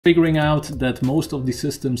Figuring out that most of the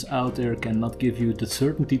systems out there cannot give you the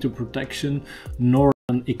certainty to protection, nor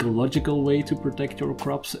an ecological way to protect your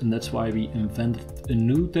crops, and that's why we invented a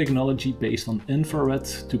new technology based on infrared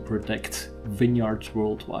to protect vineyards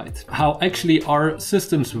worldwide. How actually our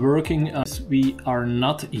systems working is we are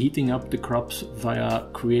not heating up the crops via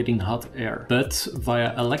creating hot air, but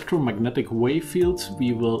via electromagnetic wave fields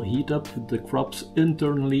we will heat up the crops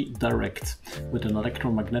internally direct with an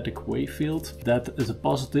electromagnetic wave field. That is a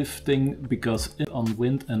positive thing because on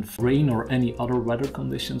wind and rain or any other weather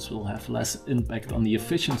conditions will have less impact on the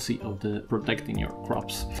efficiency of the protecting your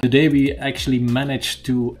crops. Today we actually managed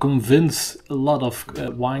to convince a lot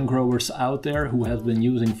of wine growers out there who have been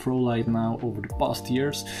using Frolight now over the past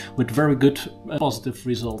years with very good positive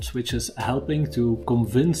results, which is helping to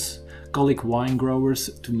convince colleague wine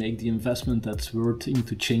growers to make the investment that's worth it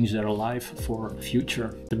to change their life for the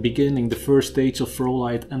future. The beginning, the first stage of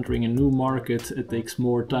Frolight entering a new market, it takes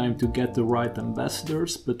more time to get the right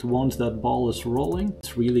ambassadors, but once that ball is rolling,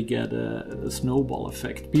 it's really get a snowball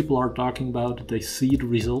effect. People are talking about it, they see the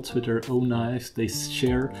results with their own eyes, they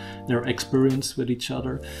share their experience with each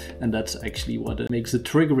other, and that's actually what makes it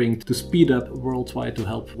triggering to speed up worldwide to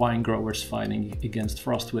help wine growers fighting against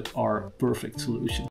frost with our perfect solution.